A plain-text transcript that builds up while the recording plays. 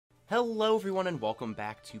Hello everyone and welcome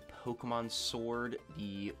back to Pokemon Sword,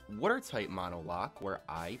 the Water-type monologue where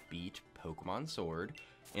I beat Pokemon Sword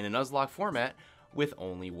in a Nuzlocke format with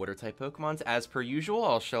only Water-type Pokemons. As per usual,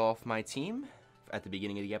 I'll show off my team at the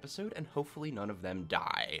beginning of the episode and hopefully none of them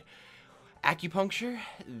die. Acupuncture,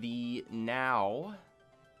 the now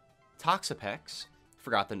Toxapex,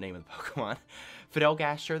 forgot the name of the Pokemon,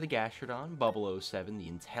 Fidelgastro the Gastrodon, Bubble07 the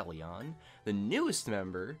Inteleon. The newest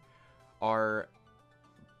member are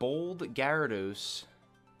Bold Gyarados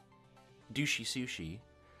Douchey Sushi,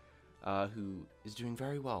 who is doing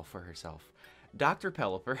very well for herself, Dr.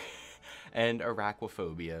 Pelipper, and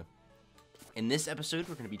Arachnophobia. In this episode,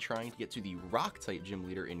 we're going to be trying to get to the Rock-type gym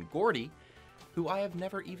leader in Gordy, who I have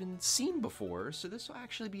never even seen before, so this will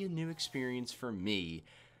actually be a new experience for me.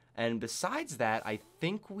 And besides that, I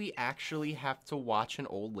think we actually have to watch an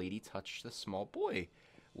old lady touch the small boy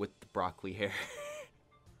with the broccoli hair.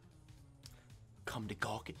 Come to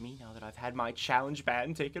gawk at me now that I've had my challenge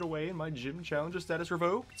baton taken away and my gym challenger status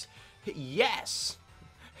revoked? Yes!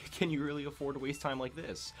 Can you really afford to waste time like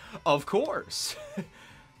this? Of course!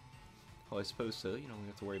 Well, I suppose so. You don't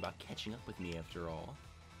have to worry about catching up with me after all.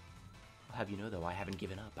 I'll have you know, though, I haven't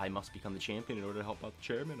given up. I must become the champion in order to help out the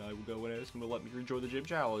chairman. I will go and ask him to let me rejoin the gym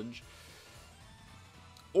challenge.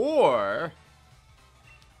 Or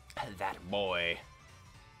that boy.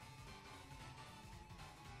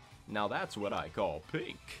 Now that's what I call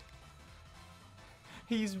pink.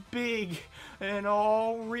 He's big and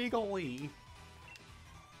all regally.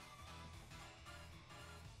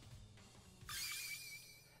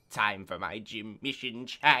 Time for my gym mission,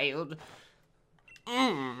 child.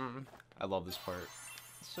 I love this part.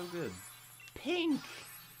 It's so good. Pink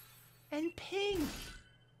and pink.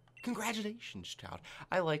 Congratulations, child.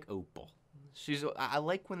 I like Opal. I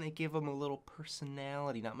like when they give them a little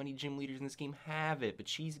personality. Not many gym leaders in this game have it, but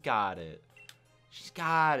she's got it. She's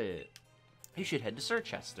got it. You should head to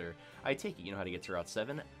Sirchester. I take it you know how to get to Route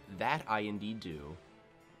 7? That I indeed do.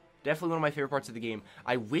 Definitely one of my favorite parts of the game.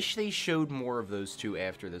 I wish they showed more of those two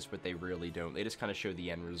after this, but they really don't. They just kind of show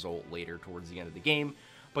the end result later towards the end of the game,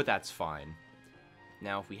 but that's fine.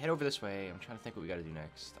 Now, if we head over this way, I'm trying to think what we got to do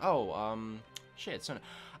next. Oh, shit, Sonia.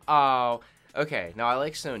 Oh, okay. Now, I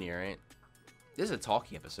like Sonia, right? This is a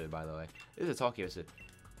talkie episode, by the way. This is a talkie episode.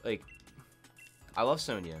 Like, I love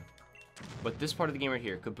Sonia, but this part of the game right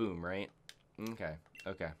here, kaboom, right? Okay.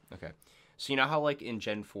 So you know how, like, in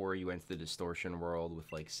Gen 4 you went to the Distortion world with,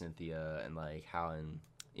 like, Cynthia, and, like, how in,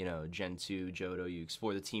 you know, Gen 2, Johto, you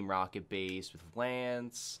explore the Team Rocket base with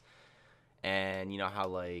Lance, and you know how,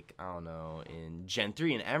 like, I don't know, in Gen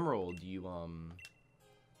 3 in Emerald, you know,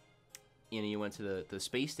 you went to the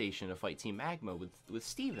space station to fight Team Magma with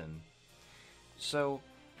Steven. So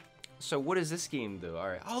what does this game do?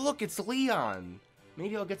 Alright. Oh, look, it's Leon!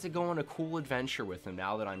 Maybe I'll get to go on a cool adventure with him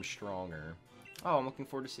now that I'm stronger. Oh, I'm looking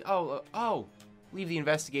forward to see. Oh, leave the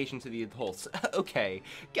investigation to the adults. Okay,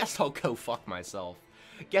 guess I'll go fuck myself.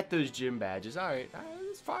 Get those gym badges. Alright,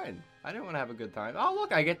 it's fine. I didn't want to have a good time. Oh,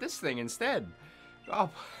 look, I get this thing instead. Oh,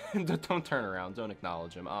 don't turn around. Don't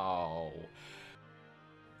acknowledge him. Oh.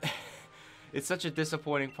 It's such a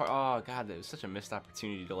disappointing part. Oh, God, that was such a missed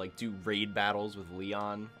opportunity to, like, do raid battles with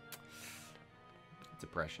Leon.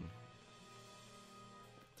 Depression.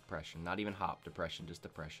 Depression. Not even hop depression, just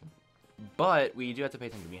depression. But we do have to pay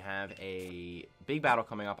attention. We have a big battle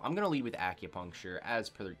coming up. I'm going to lead with Acupuncture as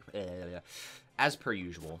per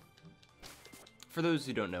usual. For those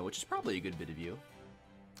who don't know, which is probably a good bit of you,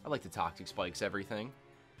 I like to Toxic Spikes everything.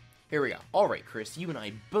 Here we go. Alright, Chris, you and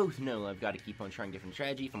I both know I've got to keep on trying different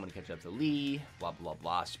strategy if I'm going to catch up to Lee, blah, blah,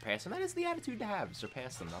 blah, surpass them. That is the attitude to have,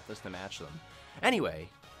 surpass them, not just to match them. Anyway,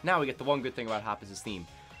 now we get the one good thing about Hop is his theme.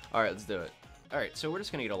 Alright, let's do it. Alright, so we're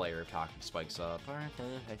just going to get a layer of Toxic Spikes up.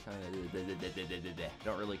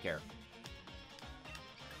 Don't really care.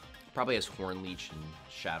 Probably has Horn Leech and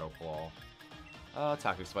Shadow Claw.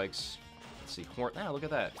 Toxic Spikes. Let's see, Horn... Ah, look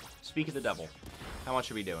at that. Speak of the devil. How much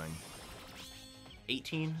are we doing?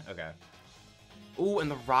 18? Okay. Ooh, and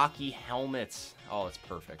the Rocky Helmets. Oh, that's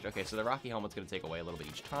perfect. Okay, so the Rocky Helmet's going to take away a little bit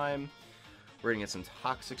each time. We're going to get some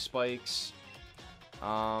Toxic Spikes. You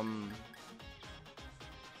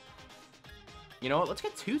know what? Let's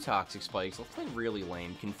get 2 Toxic Spikes. Let's play really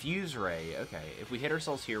lame. Confuse Ray. Okay, if we hit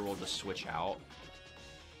ourselves here, we'll just switch out.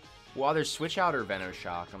 Well, either switch out or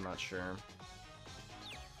Venoshock. I'm not sure.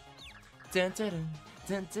 Dun, dun,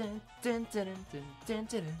 dun, dun, dun, dun, dun, dun,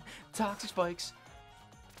 dun. Toxic Spikes.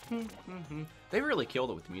 They really killed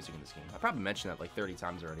it with the music in this game. I probably mentioned that like 30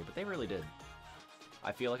 times already, but they really did.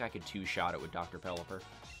 I feel like I could two-shot it with Dr. Pelipper.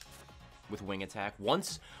 with Wing Attack.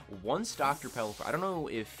 Once Dr. Pelipper, I don't know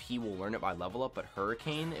if he will learn it by level up, but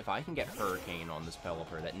Hurricane, if I can get Hurricane on this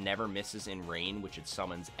Pelipper that never misses in rain, which it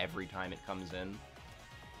summons every time it comes in,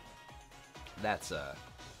 that's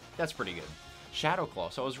pretty good. Shadow Claw,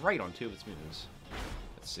 so I was right on 2 of its moves.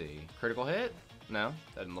 Let's see. Critical hit? No,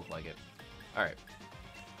 that didn't look like it. Alright.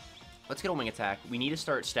 Let's get a Wing Attack. We need to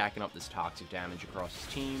start stacking up this toxic damage across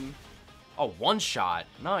his team. Oh, one shot.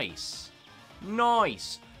 Nice.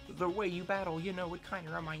 Nice. The way you battle, you know, it kind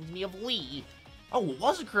of reminds me of Lee. Oh, it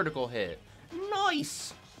was a critical hit.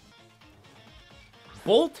 Nice.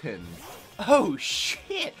 Bolton. Oh,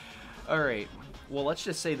 shit. Alright. Well, let's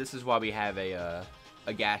just say this is why we have a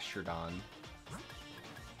Gastrodon.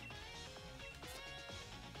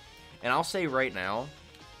 And I'll say right now,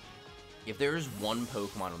 if there is one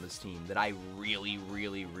Pokemon on this team that I really,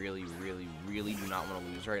 really, really, really, really do not want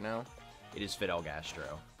to lose right now, it is Fidel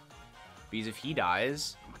Gastro. Because if he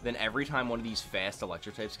dies, then every time one of these fast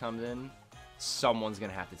electric types comes in, someone's going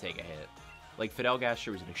to have to take a hit. Like, Fidel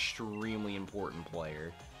Gastro is an extremely important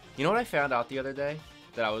player. You know what I found out the other day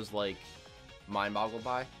that I was, like, mind-boggled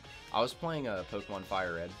by? I was playing Pokemon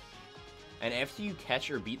Fire Red, and after you catch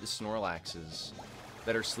or beat the Snorlaxes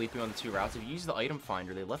that are sleeping on the 2 routes, if you use the item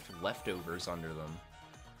finder, they left leftovers under them.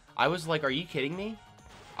 I was like, are you kidding me?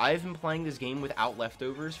 I've been playing this game without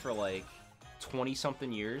leftovers for like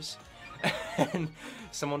 20-something years, and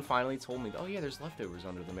someone finally told me, oh yeah, there's leftovers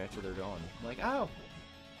under them after they're gone. I'm like, oh,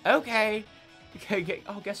 okay.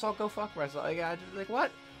 Oh, guess I'll go fuck myself. Like,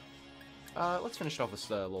 what? Let's finish off this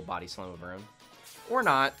little body slam of our own. Or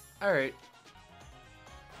not. Alright.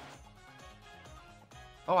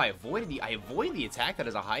 Oh, I avoided the attack that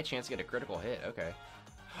has a high chance to get a critical hit. Okay.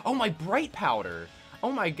 Oh, my Bright Powder!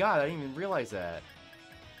 Oh my god, I didn't even realize that.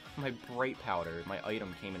 My Bright Powder, my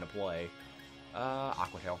item came into play.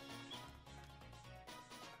 Aqua Tail.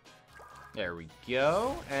 There we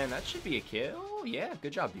go. And that should be a kill. Yeah,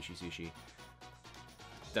 good job, Douchey Sushi.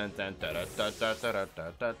 Dun dun da da da da da da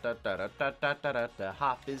da da da da da da.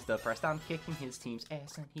 Hop is the first. I'm kicking his team's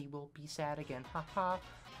ass and he will be sad again. Ha ha.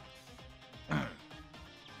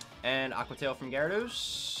 And Aqua Tail from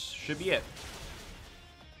Gyarados should be it.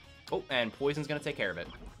 Oh, and Poison's gonna take care of it.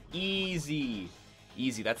 Easy.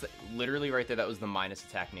 Easy. That's literally right there. That was the minus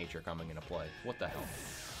attack nature coming into play. What the hell?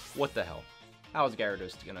 What the hell? How is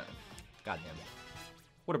Gyarados gonna... Goddamn it.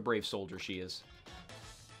 What a brave soldier she is.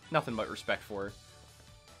 Nothing but respect for her.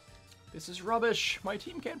 This is rubbish. My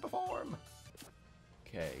team can't perform.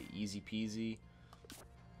 Okay, easy peasy.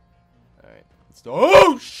 Alright.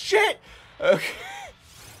 Oh, shit! Okay.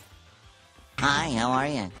 Hi, how are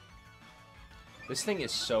you? This thing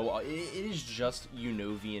is so... It is just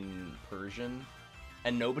Unovian Persian,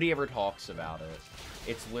 and nobody ever talks about it.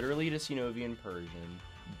 It's literally just Unovian Persian.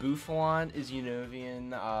 Bouffalon is Unovian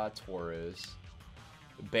Tauros.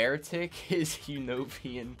 Beartic is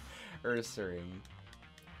Unovian Ursaring.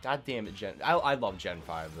 God damn it, I love Gen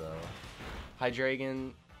 5, though.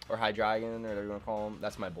 Hydreigon, or Hydreigon, or whatever you want to call him,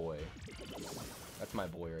 that's my boy. That's my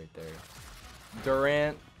boy right there.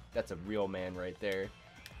 Durant, that's a real man right there.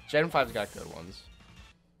 Gen 5's got good ones.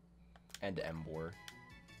 And Emboar.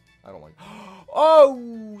 I don't like...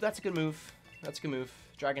 Oh! That's a good move. That's a good move.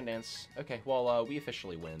 Dragon Dance. Okay, well, we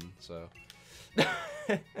officially win, so...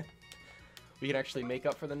 We can actually make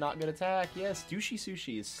up for the not good attack. Yes, Douchey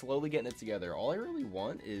Sushi is slowly getting it together. All I really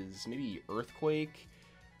want is maybe Earthquake,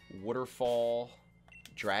 Waterfall,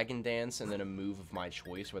 Dragon Dance, and then a move of my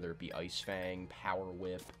choice, whether it be Ice Fang, Power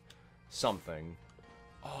Whip, something.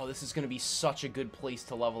 Oh, this is going to be such a good place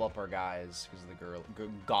to level up our guys because of the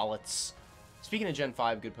Gollets. Speaking of Gen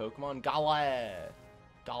 5 good Pokemon, Gollet.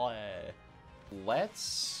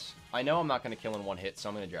 Let's... I know I'm not going to kill in one hit, so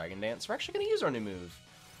I'm going to Dragon Dance. We're actually going to use our new move.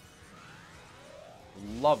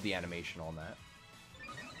 Love the animation on that.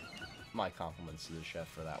 My compliments to the chef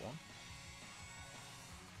for that one.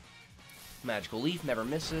 Magical Leaf never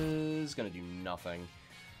misses. Gonna do nothing.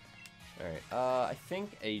 Alright, I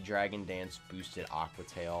think a Dragon Dance boosted Aqua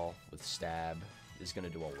Tail with Stab is gonna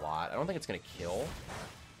do a lot. I don't think it's gonna kill.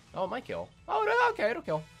 Oh, it might kill. Oh, no, okay, it'll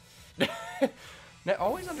kill. Now,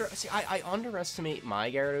 always I underestimate my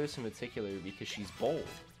Gyarados in particular because she's bold.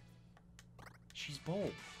 She's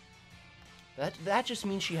bold. That just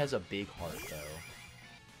means she has a big heart, though.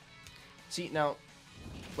 See, now,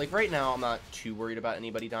 like, right now, I'm not too worried about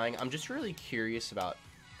anybody dying. I'm just really curious about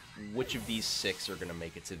which of these 6 are going to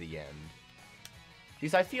make it to the end.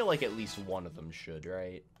 Because I feel like at least one of them should,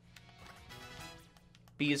 right?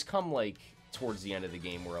 Because come, like, towards the end of the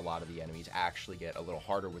game where a lot of the enemies actually get a little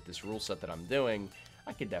harder with this rule set that I'm doing,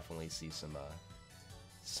 I could definitely see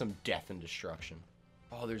some death and destruction.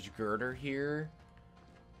 Oh, there's Girder here.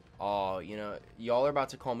 Oh, you know, y'all are about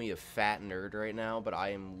to call me a fat nerd right now, but I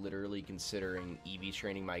am literally considering EV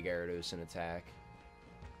training my Gyarados in attack.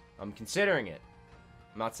 I'm considering it.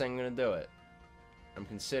 I'm not saying I'm gonna do it. I'm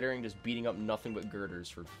considering just beating up nothing but girders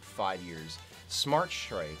for 5 years. Smart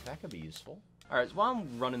Strike, that could be useful. Alright, so while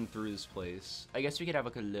I'm running through this place, I guess we could have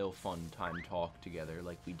like a little fun time talk together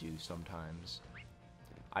like we do sometimes.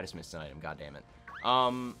 I just missed an item, goddammit.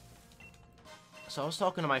 So I was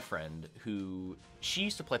talking to my friend who, she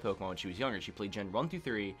used to play Pokemon when she was younger. She played Gen 1 through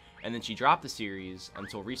 3, and then she dropped the series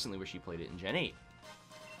until recently where she played it in Gen 8.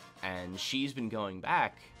 And she's been going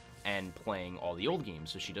back and playing all the old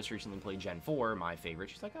games. So she just recently played Gen 4, my favorite.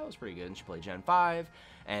 She's like, oh, it was pretty good. And she played Gen 5,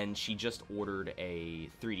 and she just ordered a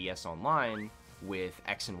 3DS Online with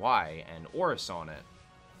X and Y and Oris on it.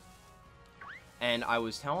 And I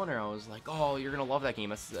was telling her, I was like, oh, you're going to love that game.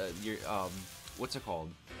 That's, what's it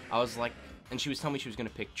called? I was like, and she was telling me she was going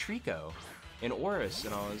to pick Trico in Oris.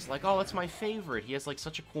 And I was like, oh, that's my favorite. He has, like,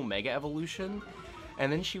 such a cool Mega Evolution.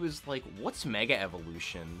 And then she was like, what's Mega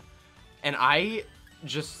Evolution? And I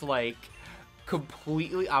just, like,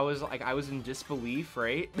 completely, I was in disbelief,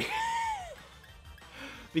 right?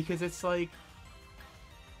 Because it's like,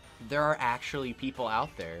 there are actually people out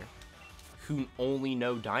there who only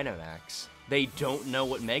know Dynamax. They don't know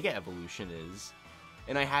what Mega Evolution is.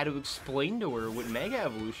 And I had to explain to her what Mega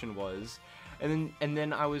Evolution was. And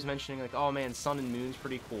then I was mentioning, like, oh man, Sun and Moon's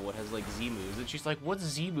pretty cool. It has, like, Z-moves. And she's like, what's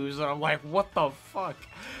Z-moves? And I'm like, what the fuck?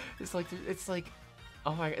 It's like,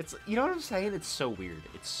 oh my, it's, you know what I'm saying? It's so weird.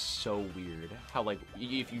 It's so weird how, like,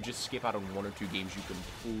 if you just skip out on 1 or 2 games, you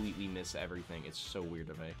completely miss everything. It's so weird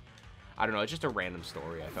to me. I don't know, it's just a random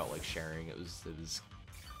story I felt like sharing. It was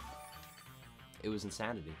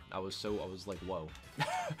insanity. I was like, whoa.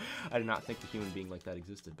 I did not think the human being like that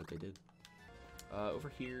existed, but they did.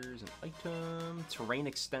 Over here's an item. Terrain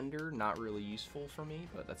extender, not really useful for me,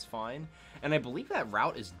 but that's fine. And I believe that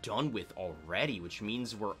route is done with already, which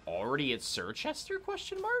means we're already at Sirchester,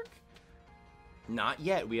 question mark? Not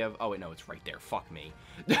yet. We have, oh wait, no, it's right there. Fuck me.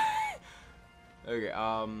 Okay,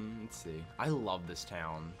 let's see. I love this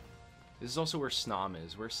town. This is also where Snom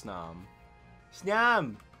is. Where's Snom?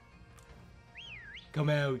 Snom! Come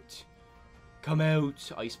out. Come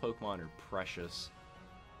out. Ice Pokemon are precious.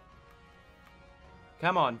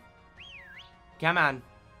 Come on. Come on.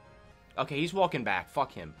 Okay, he's walking back.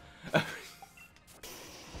 Fuck him.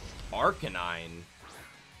 Arcanine.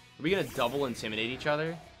 Are we gonna double intimidate each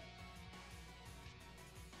other?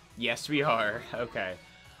 Yes, we are. Okay.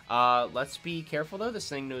 Let's be careful, though. This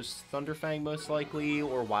thing knows Thunderfang, most likely,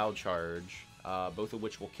 or Wild Charge. Both of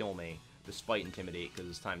which will kill me, despite Intimidate, because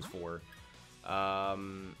it's ×4.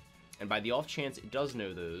 And by the off chance it does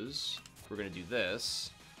know those, we're gonna do this.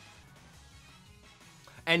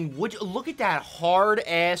 And look at that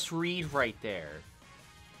hard-ass read right there.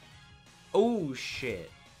 Oh,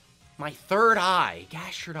 shit. My third eye.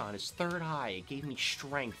 Gastrodon is third eye. It gave me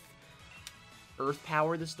strength. Earth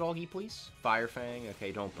power this doggy, please. Fire Fang.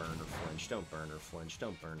 Okay, don't burn or flinch. Don't burn or flinch.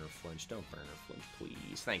 Don't burn or flinch. Don't burn or flinch,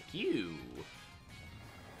 please. Thank you.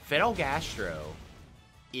 Fidel Gastro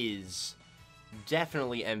is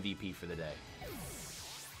definitely MVP for the day.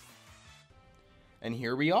 And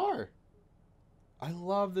here we are. I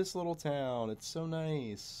love this little town. It's so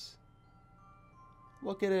nice.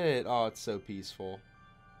 Look at it. Oh, it's so peaceful.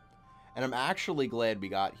 And I'm actually glad we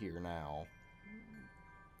got here now.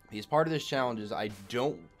 Because part of this challenge is I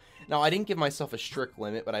didn't give myself a strict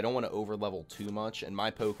limit, but I don't want to over-level too much. And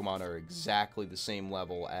my Pokemon are exactly the same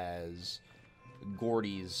level as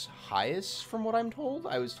Gordy's highest, from what I'm told.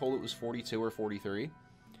 I was told it was 42 or 43.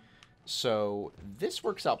 So this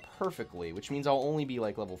works out perfectly, which means I'll only be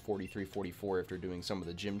like level 43, 44 after doing some of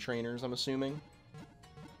the gym trainers, I'm assuming.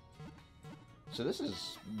 So this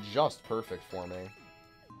is just perfect for me.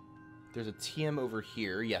 There's a TM over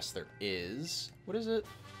here. Yes, there is. What is it?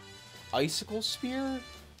 Icicle Spear?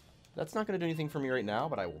 That's not going to do anything for me right now,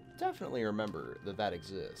 but I will definitely remember that that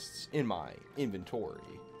exists in my inventory.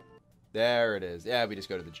 There it is. Yeah, we just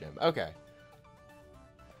go to the gym. Okay.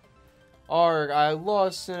 Arg, I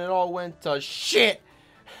lost and it all went to shit!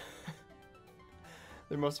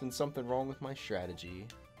 There must have been something wrong with my strategy.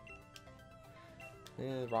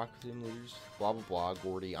 Yeah, Rock Team leaders, blah blah blah,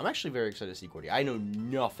 Gordy. I'm actually very excited to see Gordy. I know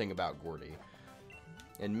nothing about Gordy.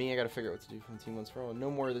 And me, I gotta figure out what to do from Team 1's for all. No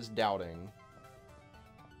more of this doubting.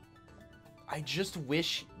 I just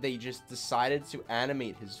wish they just decided to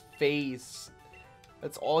animate his face.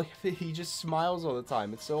 That's all. He just smiles all the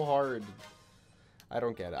time. It's so hard. I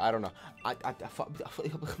don't get it. I don't know.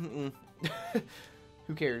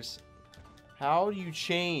 Who cares? How do you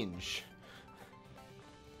change?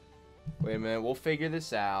 Wait a minute, we'll figure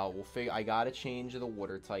this out. I gotta change the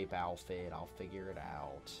water type outfit. I'll figure it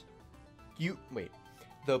out. Wait.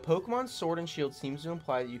 The Pokemon Sword and Shield seems to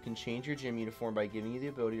imply that you can change your gym uniform by giving you the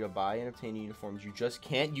ability to buy and obtain uniforms. You just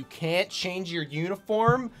can't. You can't change your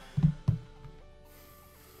uniform?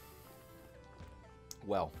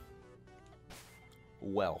 Well,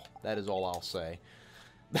 that is all I'll say.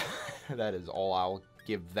 That is all I'll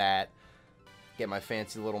give that. Get my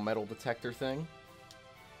fancy little metal detector thing.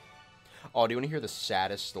 Oh, do you want to hear the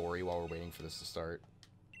saddest story while we're waiting for this to start?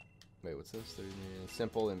 Wait, what's this?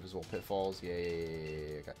 Simple, invisible pitfalls. Yeah.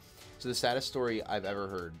 Okay. So the saddest story I've ever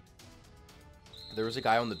heard. There was a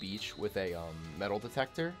guy on the beach with a metal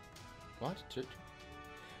detector. What?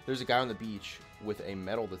 There's a guy on the beach with a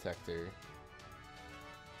metal detector.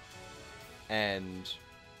 And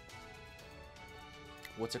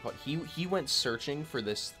what's it called? He went searching for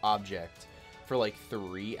this object for like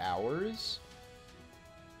 3 hours.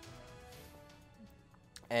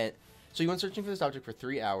 And so he went searching for this object for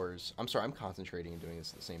 3 hours. I'm sorry, I'm concentrating and doing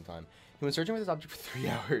this at the same time. He went searching for this object for 3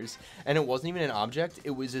 hours, and it wasn't even an object,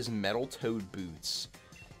 it was his metal-toed boots.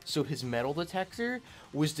 So his metal detector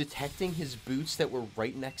was detecting his boots that were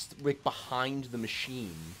right next, like behind the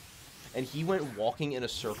machine. And he went walking in a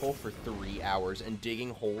circle for 3 hours and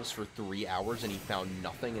digging holes for 3 hours, and he found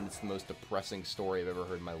nothing, and it's the most depressing story I've ever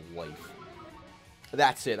heard in my life.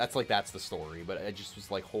 That's it. That's the story. But I just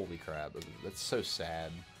was like, holy crap. That's so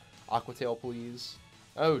sad. Aquatail, please.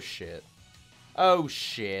 Oh, shit. Oh,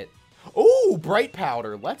 shit. Oh, Bright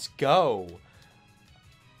Powder. Let's go.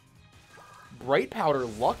 Bright Powder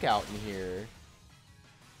luck out in here.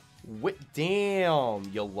 Damn.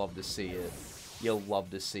 You'll love to see it. You'll love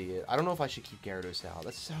to see it. I don't know if I should keep Gyarados out.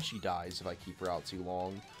 That's how she dies if I keep her out too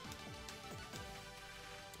long.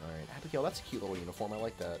 Alright. Abigail, that's a cute little uniform. I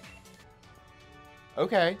like that.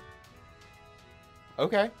 Okay.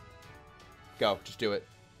 Okay. Go. Just do it.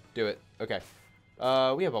 Do it. Okay.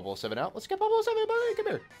 We have Bubble 7 out. Let's get Bubble 7, buddy. Come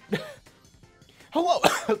here. Hello.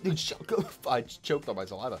 I choked on my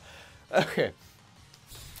saliva. Okay.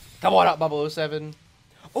 Come on out, Bubble 07.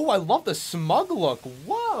 Oh, I love the smug look.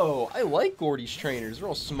 Whoa. I like Gordy's trainers. They're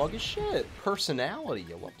all smug as shit. Personality.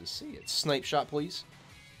 You'll love to see it. Snipe shot, please.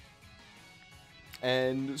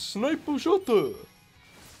 And snipe shot.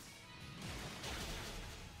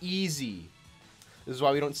 Easy. This is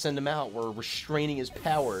why we don't send him out. We're restraining his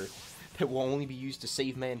power that will only be used to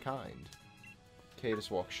save mankind. Okay, just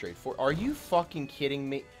walk straight forward. Are you fucking kidding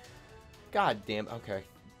me? God damn. Okay.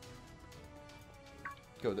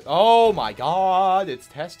 Go. Oh my god. It's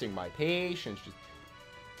testing my patience. Just...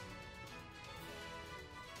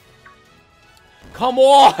 Come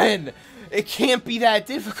on! It can't be that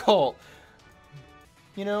difficult.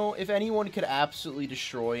 You know, if anyone could absolutely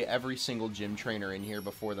destroy every single gym trainer in here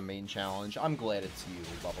before the main challenge, I'm glad it's you,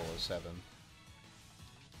 Bubble 07.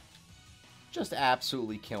 Just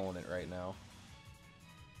absolutely killing it right now.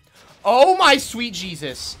 Oh my sweet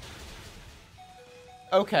Jesus!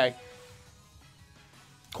 Okay.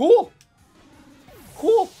 Cool!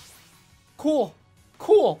 Cool! Cool!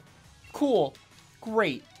 Cool! Cool!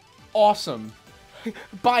 Great! Awesome!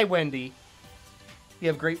 Bye, Wendy! You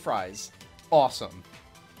have great fries. Awesome.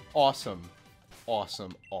 Awesome.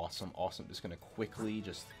 Awesome. Awesome. Awesome. Just gonna quickly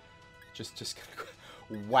just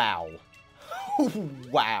gonna... Wow.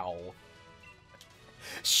 Wow.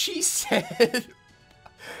 She said...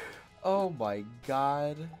 Oh my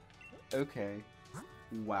god. Okay.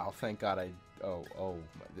 Wow, thank god I... Oh,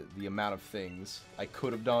 the amount of things I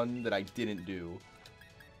could have done that I didn't do.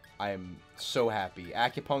 I am so happy.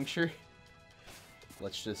 Acupuncture?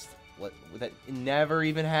 Let's just... That never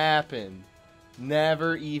even happened.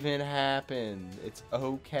 Never even happened. It's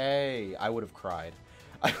okay. I would have cried.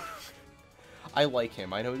 I like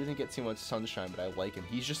him. I know he doesn't get too much sunshine, but I like him.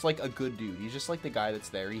 He's just like a good dude. He's just like the guy that's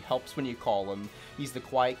there. He helps when you call him. He's the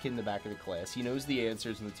quiet kid in the back of the class. He knows the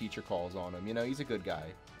answers when the teacher calls on him. You know, he's a good guy.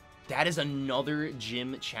 That is another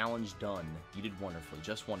gym challenge done. You did wonderfully.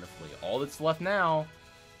 Just wonderfully. All that's left now...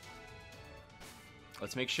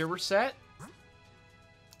 Let's make sure we're set.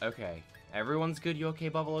 Okay. Everyone's good. You okay,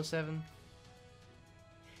 Bubble 07?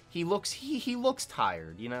 He looks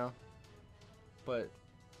tired, you know? But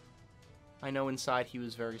I know inside he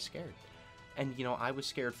was very scared. And, you know, I was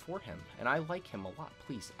scared for him. And I like him a lot.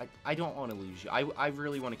 Please, I don't want to lose you. I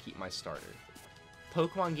really want to keep my starter.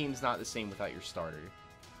 Pokemon game's not the same without your starter.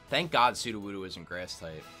 Thank God Sudowoodo isn't grass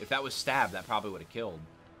type. If that was Stab, that probably would have killed.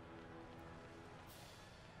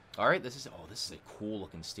 Alright, this is a cool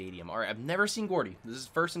looking stadium. Alright, I've never seen Gordy. This is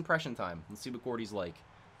first impression time. Let's see what Gordy's like.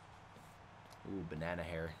 Ooh, banana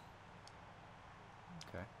hair.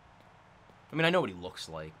 Okay. I mean, I know what he looks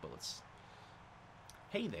like, but let's...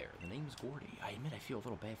 Hey there, the name's Gordy. I admit I feel a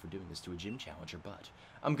little bad for doing this to a gym challenger, but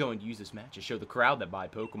I'm going to use this match to show the crowd that my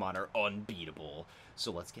Pokemon are unbeatable.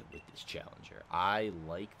 So let's get with this challenger. I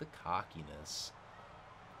like the cockiness.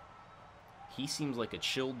 He seems like a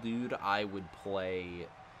chill dude I would play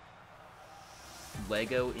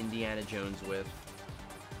Lego Indiana Jones with.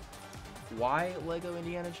 Why Lego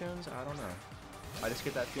Indiana Jones? I don't know. I just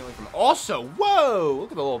get that feeling from... Also, whoa!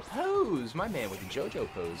 Look at the little pose. My man with the JoJo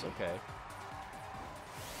pose. Okay.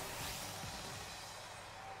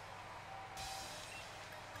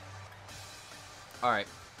 Alright.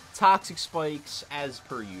 Toxic Spikes, as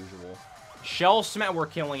per usual. Shell Smash. We're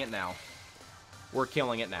killing it now. We're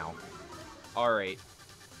killing it now. Alright.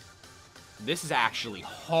 This is actually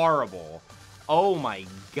horrible. Oh my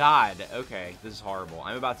god. Okay, this is horrible.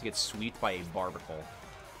 I'm about to get swept by a barnacle.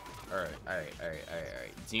 Alright.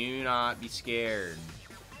 Do not be scared.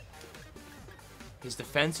 His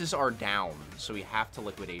defenses are down, so we have to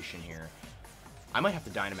Liquidation here. I might have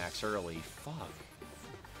to Dynamax early. Fuck.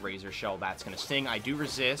 Razor Shell, that's gonna sting. I do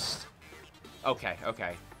resist. Okay.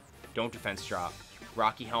 Don't defense drop.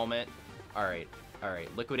 Rocky Helmet. Alright.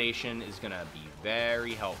 Liquidation is gonna be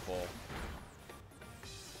very helpful.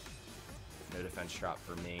 No defense drop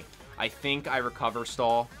for me. I think I recover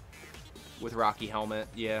stall with Rocky Helmet.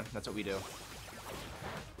 Yeah, that's what we do.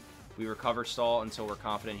 We recover stall until we're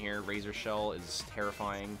confident here. Razor Shell is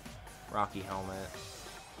terrifying. Rocky Helmet.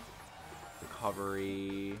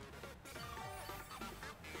 Recovery.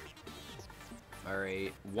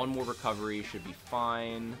 Alright, one more recovery should be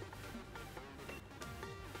fine.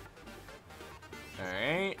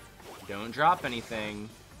 Alright, don't drop anything.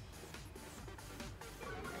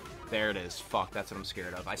 There it is. Fuck, that's what I'm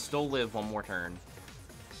scared of. I still live one more turn.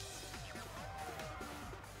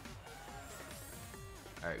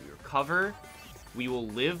 Alright, we recover. We will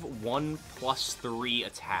live 1+3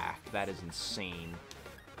 attack. That is insane.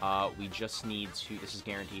 We just need to... This is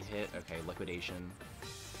guaranteed hit. Okay, Liquidation.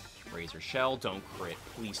 Razor Shell, don't crit.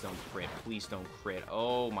 Please don't crit. Please don't crit.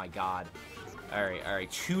 Oh my god. Alright.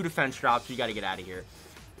 2 defense drops. You gotta get out of here.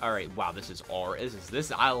 Alright, wow, this is R.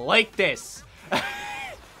 This. I like this.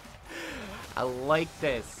 I like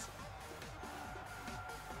this.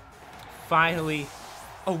 Finally,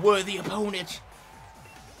 a worthy opponent.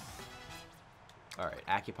 Alright,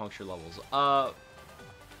 acupuncture levels up.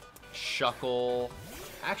 Shuckle.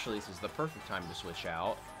 Actually, this is the perfect time to switch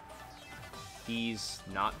out. He's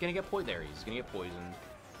not gonna get poisoned. There, he's gonna get poisoned.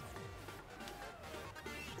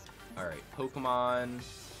 Alright, Pokemon.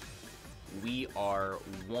 We are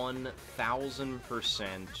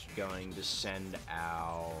 1000% going to send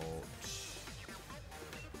out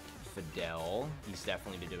Fidel. He's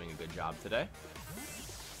definitely been doing a good job today.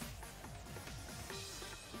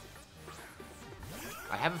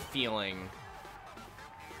 I have a feeling...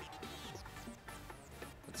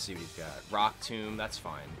 Let's see what he's got. Rock Tomb, that's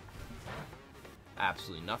fine.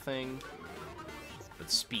 Absolutely nothing.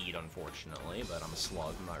 But speed, unfortunately. But I'm a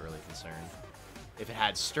slug. I'm not really concerned. If it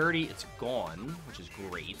had Sturdy, it's gone, which is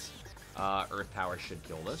great. Earth Power should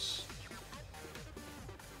kill this.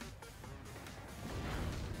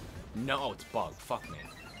 No, it's Bug. Fuck me.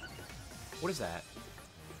 What is that?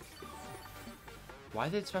 Why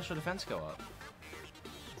did special defense go up?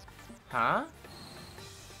 Huh?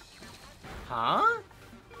 Huh?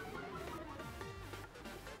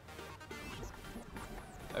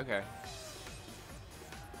 Okay.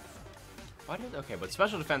 Why did... Okay, but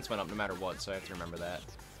special defense went up no matter what, so I have to remember that.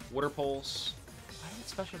 Water Pulse. Why did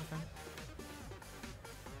special defense...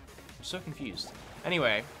 I'm so confused.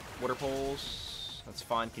 Anyway, Water Pulse. That's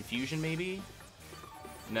fine. Confusion, maybe?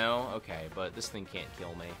 No? Okay, but this thing can't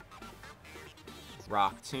kill me.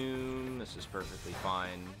 Rock Tomb. This is perfectly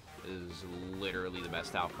fine. This is literally the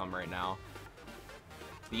best outcome right now.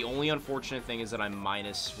 The only unfortunate thing is that I'm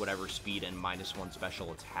minus whatever speed and -1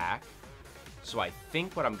 special attack. So I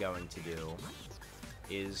think what I'm going to do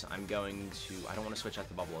is I'm going to... I don't want to switch out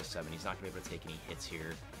to Bubble 07. He's not going to be able to take any hits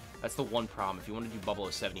here. That's the one problem. If you want to do Bubble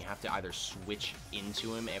 07, you have to either switch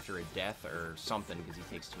into him after a death or something because he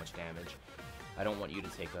takes too much damage. I don't want you to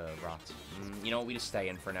take a rock. You know what? We just stay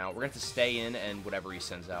in for now. We're going to have to stay in, and whatever he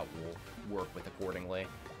sends out, we'll work with accordingly.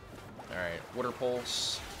 Alright, Water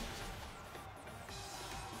Pulse.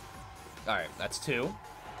 Alright, that's 2.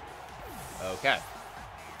 Okay.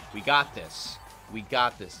 We got this. We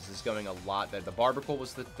got this. This is going a lot better. The Barnacle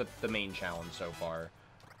was the main challenge so far.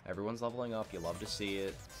 Everyone's leveling up. You love to see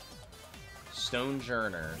it. Stone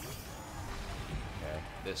Journer. Okay,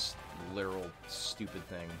 this literal stupid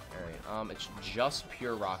thing. Alright, it's just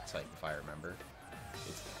pure rock type, if I remember.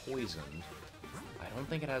 It's poisoned. I don't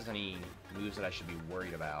think it has any moves that I should be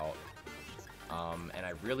worried about. And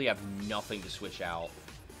I really have nothing to switch out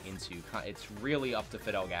into. It's really up to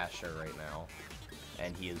Fidel Gastro right now.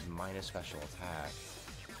 And he is minus special attack.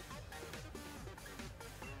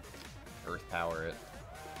 Earth Power it.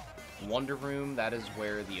 Wonder Room, that is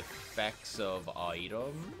where the effects of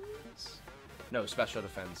items? No, special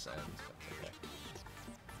defense ends. Okay.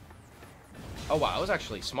 Oh wow, that was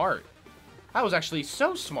actually smart. That was actually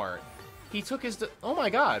so smart. He took his... Oh my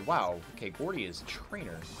god, wow. Okay, Gordy is a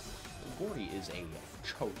trainer. Gordy is a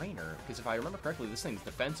trainer. Because if I remember correctly, this thing's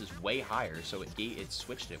defense is way higher, so it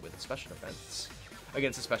switched it with special defense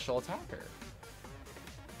against a special attacker.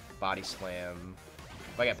 Body Slam.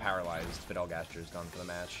 If I get paralyzed, Fidel Gastro is done for the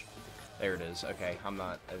match. There it is. Okay, I'm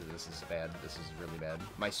not... This is bad. This is really bad.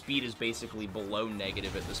 My speed is basically below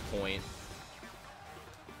negative at this point.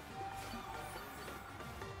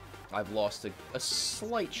 I've lost a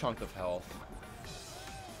slight chunk of health.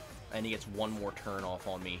 And he gets one more turn off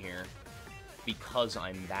on me here. Because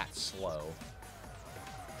I'm that slow.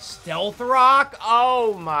 Stealth Rock?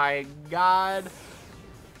 Oh my god.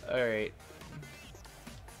 Alright.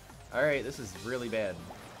 Alright, this is really bad.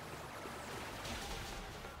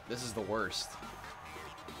 This is the worst.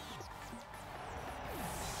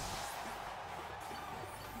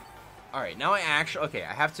 Alright, now I actually... Okay,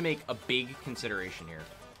 I have to make a big consideration here.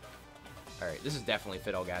 Alright, this is definitely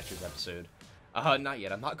Fidel Gastro's episode. Not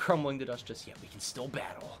yet. I'm not crumbling to dust just yet. We can still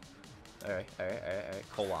battle. Alright.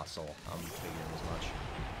 Colossal. I'm figuring as much.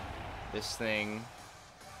 This thing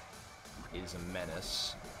is a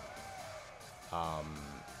menace.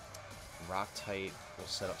 Rock type will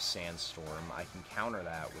set up Sandstorm. I can counter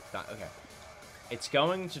that with... Okay. It's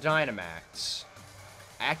going to Dynamax.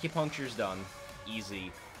 Acupuncture's done.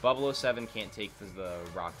 Easy. Bubble 07 can't take the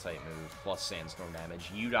rock type move, plus Sandstorm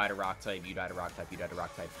damage. You die to rock type, you die to rock type, you die to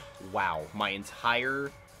rock type. Wow. My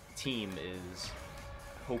entire team is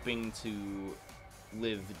hoping to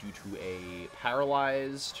live due to a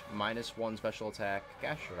paralyzed, -1 special attack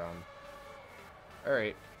Gastrodon.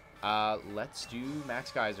 Alright. Let's do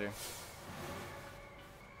Max Geyser.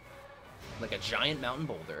 Like a giant mountain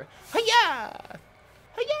boulder. Hi-ya!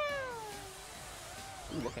 Hi-ya!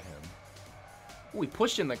 Ooh, look at him. Ooh, he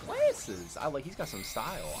pushed in the glasses. He's got some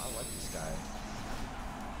style. I like this guy.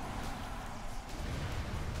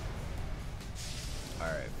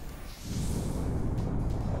 Alright.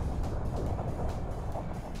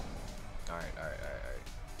 Alright.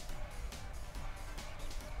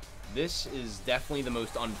 This is definitely the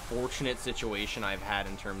most unfortunate situation I've had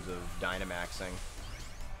in terms of Dynamaxing.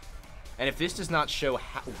 And if this does not show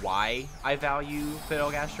why I value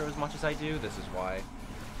Fidel Gastro as much as I do, this is why.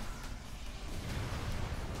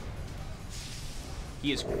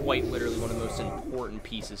 He is quite literally one of the most important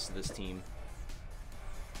pieces to this team.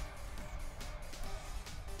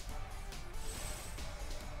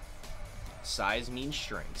 Size means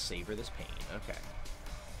strength. Savor this pain. Okay.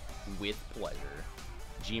 With pleasure.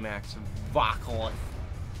 G-Max Vocal.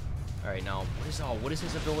 Alright, now, what does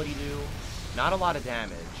his ability do? Not a lot of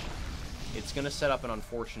damage. It's gonna set up an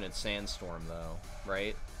unfortunate Sandstorm, though,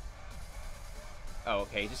 right? Oh,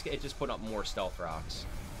 okay, it just put up more Stealth Rocks.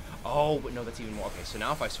 Oh, but no, that's even more. Okay, so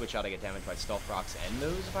now if I switch out, I get damaged by Stealth Rocks and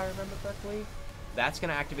those, if I remember correctly. That's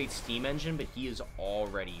gonna activate Steam Engine, but he is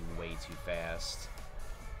already way too fast.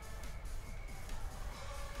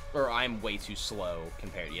 Or I'm way too slow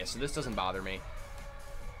compared. Yeah, so this doesn't bother me.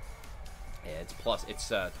 Yeah, it's what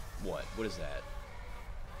is that?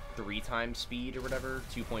 3 times speed or whatever?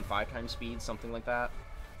 2.5 times speed, something like that.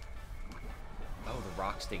 Oh, the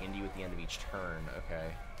rocks dig into you at the end of each turn.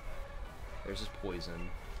 Okay. There's his poison.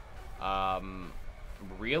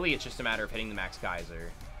 Really, it's just a matter of hitting the Max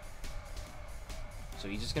Geyser. So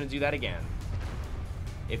he's just gonna do that again.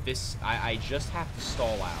 If this... I just have to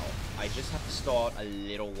stall out. I just have to stall out a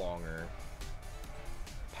little longer.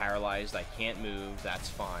 Paralyzed, I can't move, that's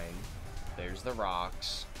fine. There's the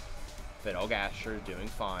rocks. Fidel Gastro doing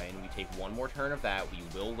fine. We take one more turn of that. We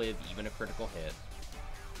will live even a critical hit.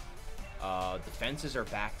 Defenses are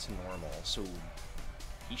back to normal, so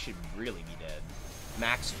he should really be dead.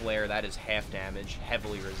 Max Flare, that is half damage,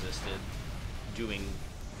 heavily resisted, doing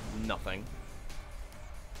nothing.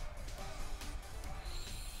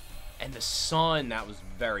 And the sun, that was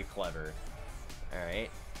very clever. Alright.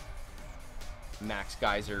 Max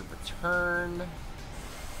Geyser return.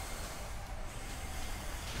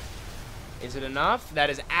 Is it enough? That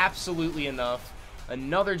is absolutely enough.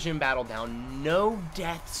 Another gym battle down. No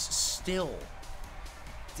deaths still.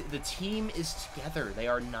 The team is together. They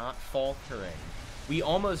are not faltering. We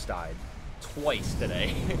almost died twice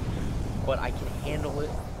today. But I can handle it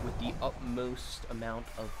with the utmost amount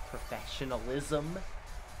of professionalism.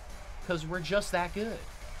 Because we're just that good.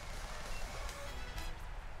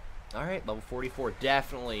 Alright, level 44.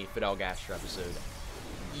 Definitely Fidel Castro episode.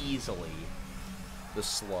 Easily. The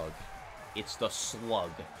Slug. It's the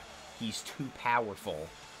Slug. He's too powerful.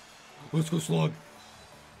 Let's go, Slug!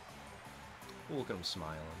 Look at him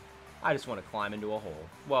smiling. I just want to climb into a hole.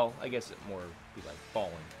 Well, I guess it more be like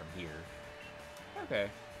falling from here. Okay.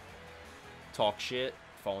 Talk shit,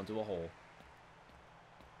 fall into a hole.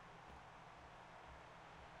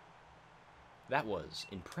 That was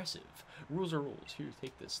impressive. Rules are rules. Here,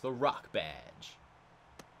 take this. The Rock Badge.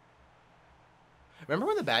 Remember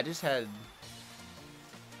when the badges had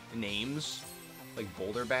names? Like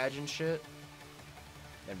Boulder Badge and shit?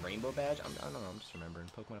 And Rainbow Badge? I don't know, I'm just remembering.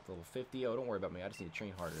 Pokemon up to level 50. Oh, don't worry about me. I just need to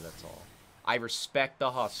train harder, that's all. I respect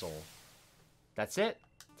the hustle. That's it.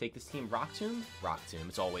 Take this team. Rock Tomb? Rock Tomb.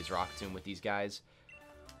 It's always Rock Tomb with these guys.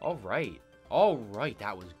 Alright. Alright,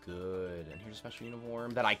 that was good. And here's a special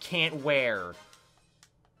uniform that I can't wear.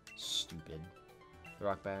 Stupid. The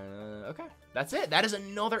Rock Band. Okay, that's it. That is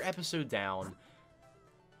another episode down.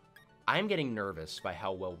 I'm getting nervous by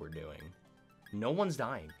how well we're doing. No one's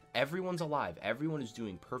dying. Everyone's alive. Everyone is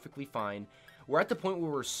doing perfectly fine. We're at the point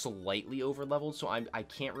where we're slightly over-leveled, so I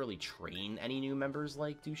can't really train any new members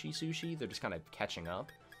like Douchey Sushi. They're just kind of catching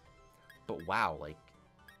up. But wow, like,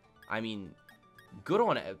 I mean, good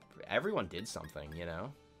on it. Everyone did something, you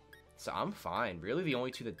know? So I'm fine. Really, the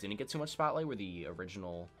only two that didn't get too much spotlight were the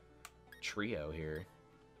original trio here.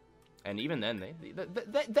 And even then,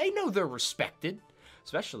 they know they're respected.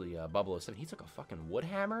 Especially Bubble 07. He took a fucking wood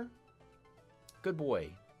hammer. Good boy.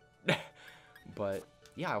 But,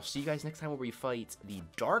 yeah, I'll see you guys next time where we fight the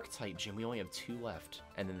Dark-type gym. We only have 2 left.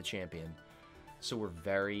 And then the champion. So we're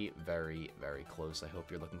very, very, very close. I hope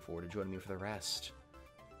you're looking forward to joining me for the rest.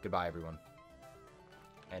 Goodbye, everyone.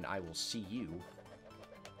 And I will see you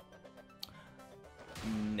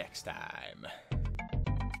next time.